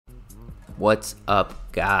What's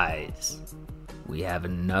up, guys? We have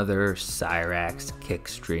another Cyraxx kick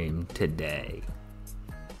stream today.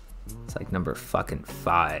 It's like number fucking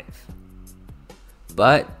 5.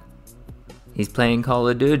 But he's playing Call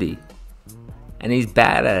of Duty and he's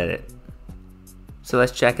bad at it. So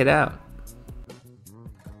let's check it out.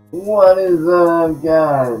 What is up,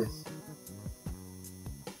 guys?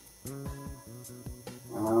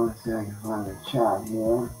 Let's see if I can find the chat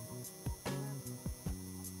here.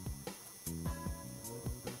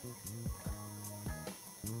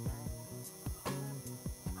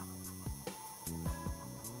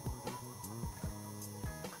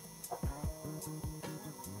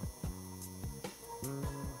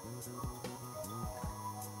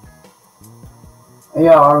 Hey,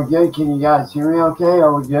 yo, are we good? Can you guys hear me okay?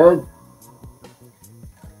 Are we good?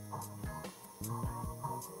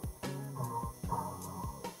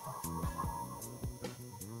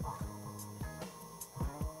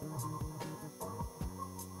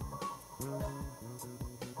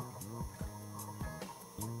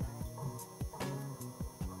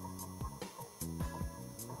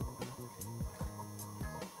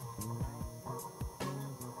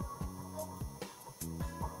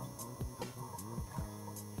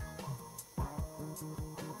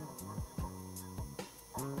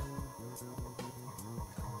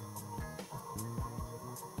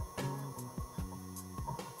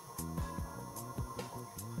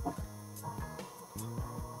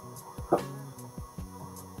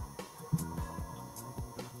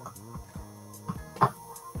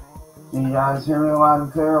 Can you guys hear me loud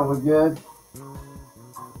and clear? Are we good?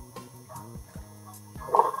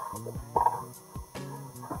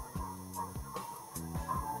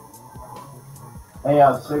 Hey,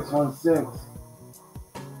 616.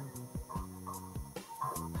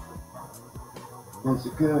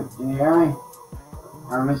 Mr. Cook, can you hear me?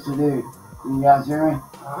 Or Mr. Dude, can you guys hear me?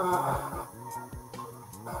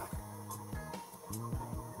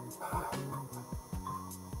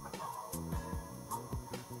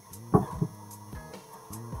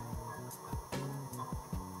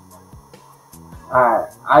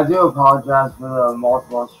 Alright, I do apologize for the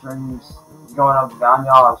multiple streams going up and down,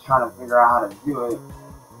 y'all. I was trying to figure out how to do it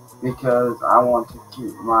because I want to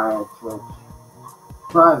keep my Twitch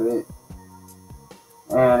private,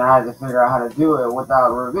 and I had to figure out how to do it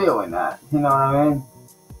without revealing that. You know what I mean?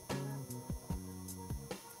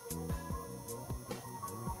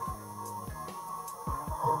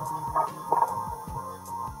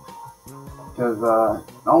 Because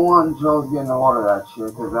no one chose getting a lot of that shit,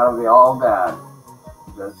 because that'll be all bad.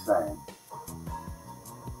 Just saying.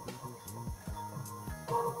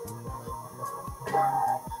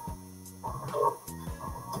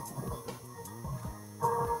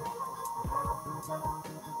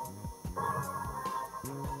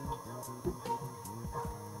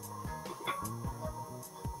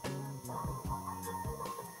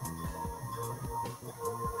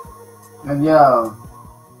 And yo,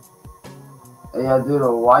 hey, dude,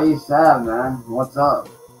 why you sad, man? What's up?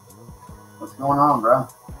 What's going on, bro?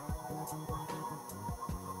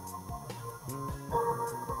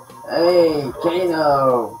 Hey,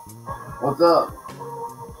 Kano, what's up?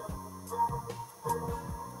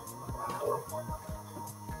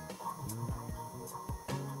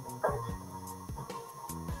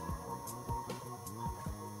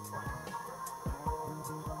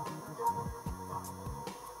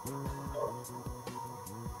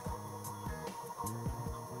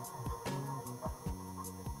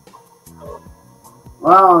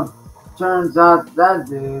 Well, turns out that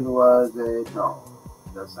dude was a troll.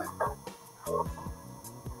 Just saying.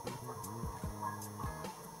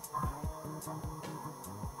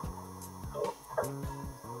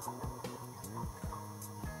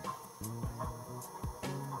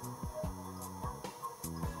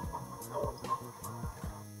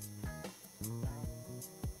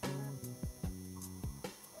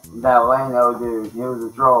 That Lano dude, he was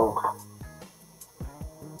a troll.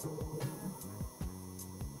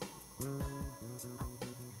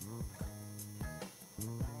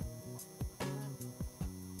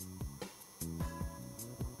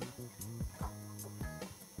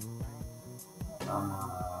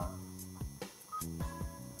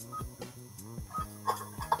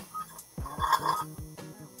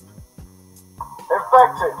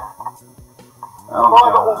 Infected. Oh,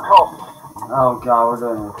 Survive at all costs. Oh god, we're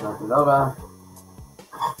doing infected. Okay.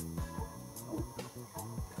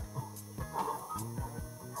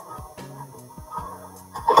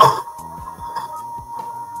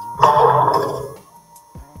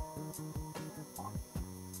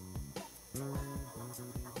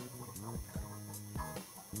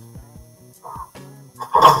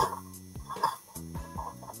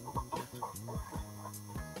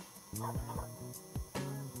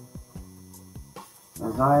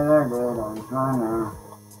 There's somebody there, dude. I was running there.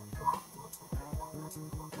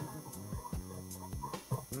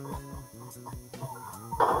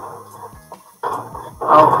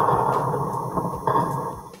 Oh.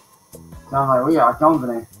 Sounds like we got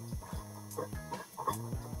company.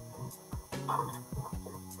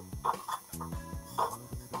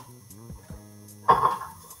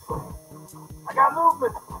 I got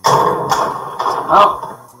movement.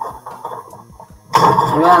 Oh.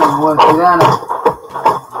 Get at him, boys. Get at him.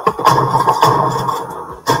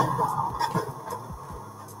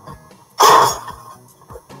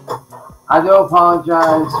 I do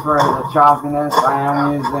apologize for the choppiness. I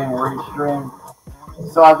am using Restream.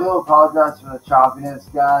 So I do apologize for the choppiness,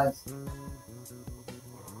 guys.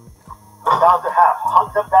 Down to half.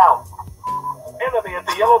 Hunt them down. Enemy at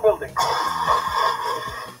the yellow building.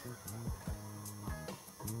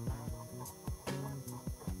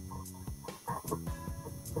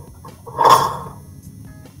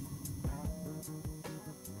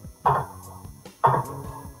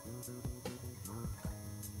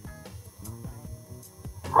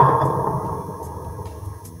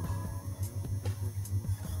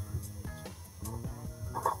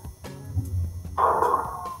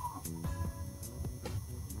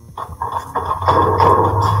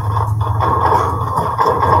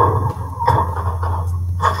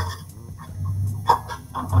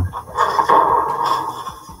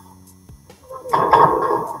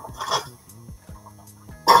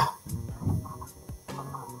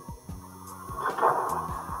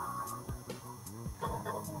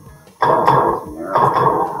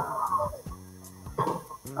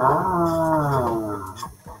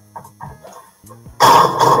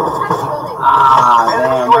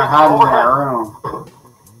 Damn, they're hiding in that room.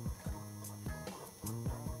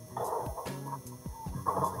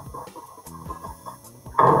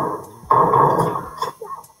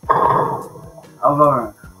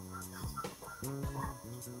 Over.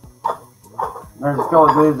 There's a couple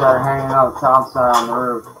dudes that are hanging out top side on the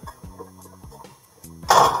roof.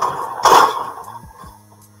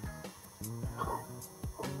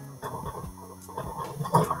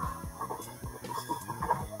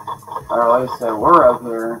 Or at least they were up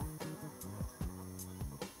here.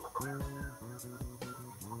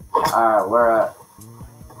 Alright, where at?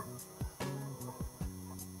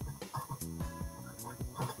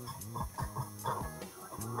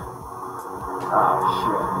 Oh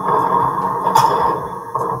shit.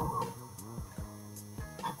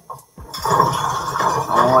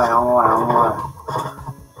 On the way, on the way, on the way.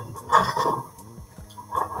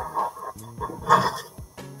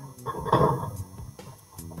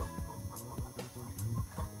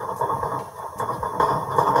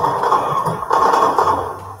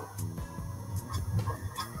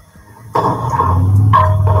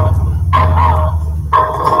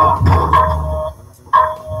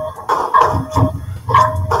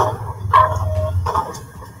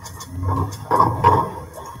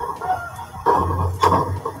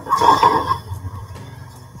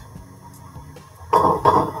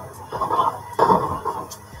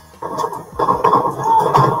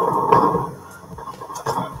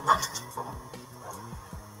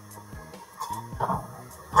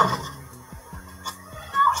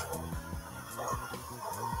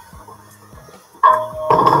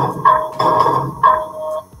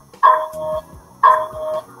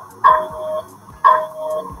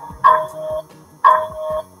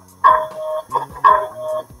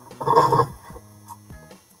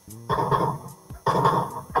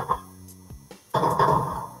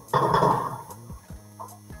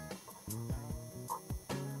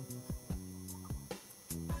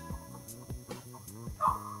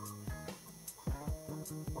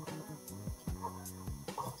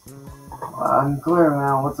 I'm clear,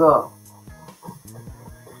 man. What's up?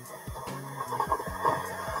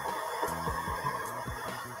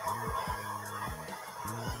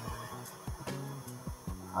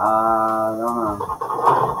 I don't know.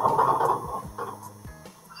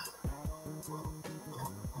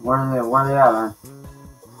 Where they at, man?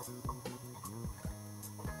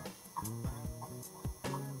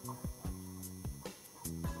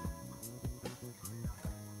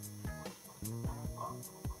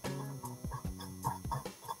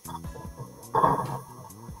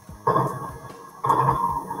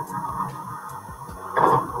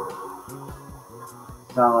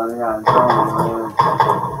 Sound like they got a drone over here.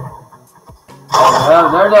 Oh,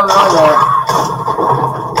 they're definitely there.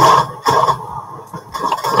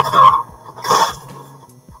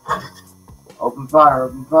 Open fire,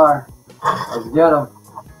 open fire. Let's get them.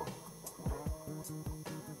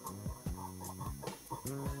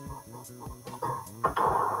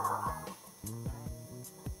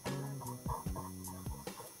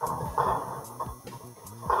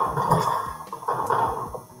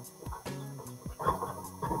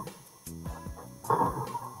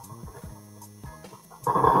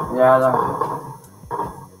 together.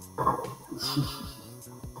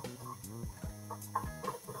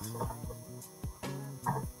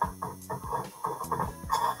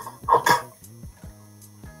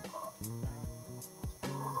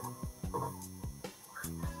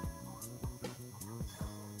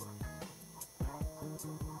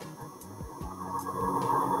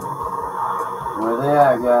 Where they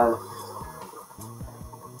at, guys?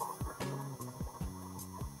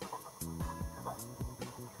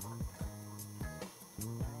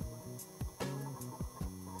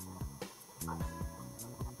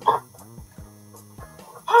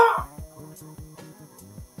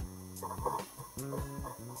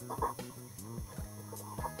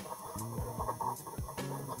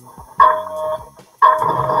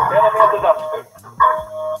 Enemy at the dumpster.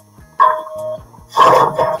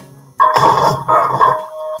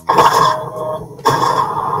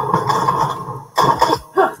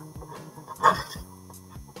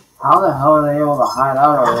 How the hell are they able to hide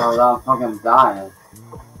out over there without fucking dying?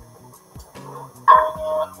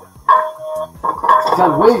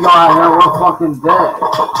 Because we go out here, we're fucking dead.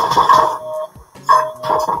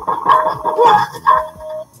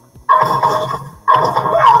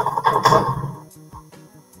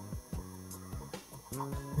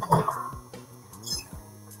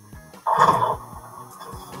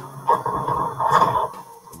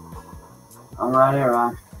 I'm right here,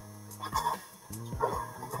 man.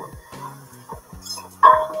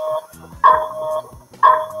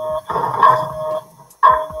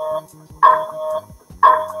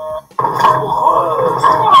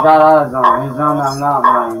 Got out of zone. He's on that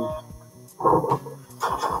mountain range.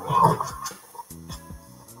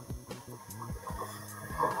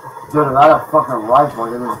 Dude, if I had a fucking rifle, I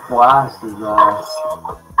could just blast his ass.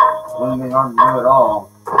 Wouldn't be hard to do at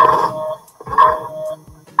all.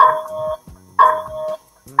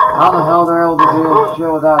 How the hell they're able to do this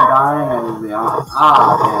shit without dying is beyond.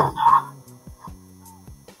 Ah, man.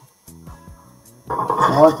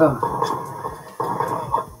 What the?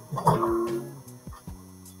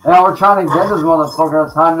 Yeah, we're trying to get this motherfucker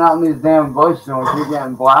that's hiding out in these damn bushes and we keep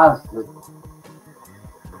getting blasted.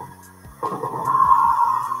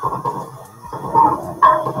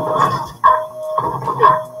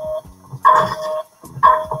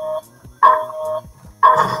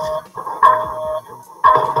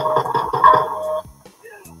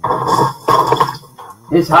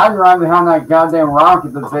 He's hiding right behind that goddamn rock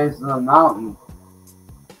at the base of the mountain.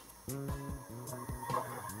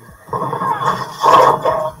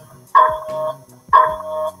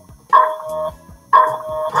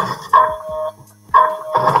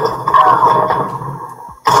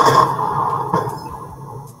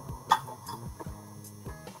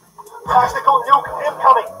 Tactical nuke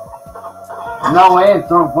incoming. No way it's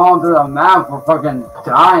falling through the map. We're fucking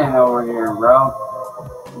dying over here, bro.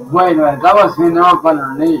 Wait a minute, that must mean they're up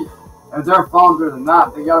underneath. If they're falling through the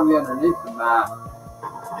map, they gotta be underneath the map.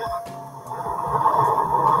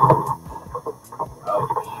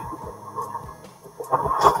 Oh,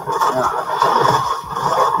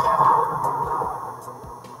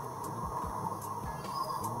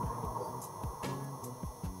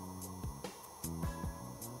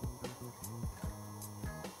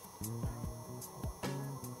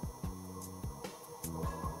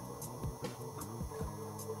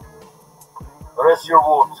 Rest your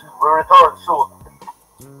wounds. We'll return soon.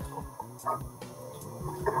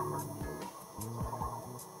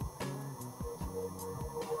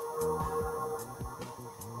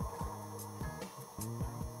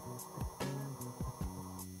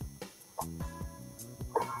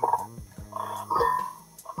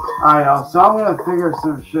 Alright, y'all, so I'm gonna figure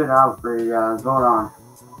some shit out for you guys. Hold on.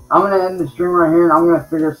 I'm gonna end the stream right here and I'm gonna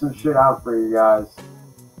figure some shit out for you guys.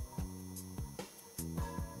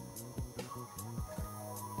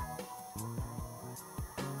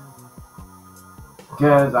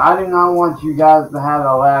 Because I do not want you guys to have a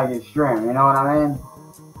laggy stream, you know what I mean?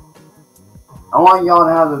 I want y'all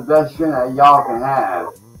to have the best stream that y'all can have.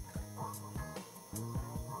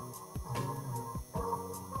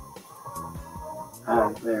 I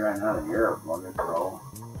have to figure out how to hear a fucking troll.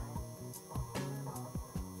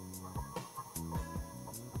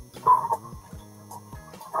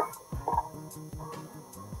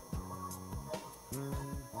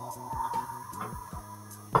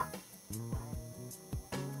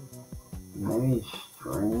 Maybe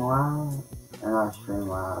Streamlabs? Or not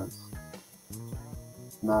Streamlabs.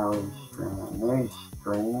 Not really Streamlabs. Maybe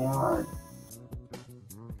StreamYard?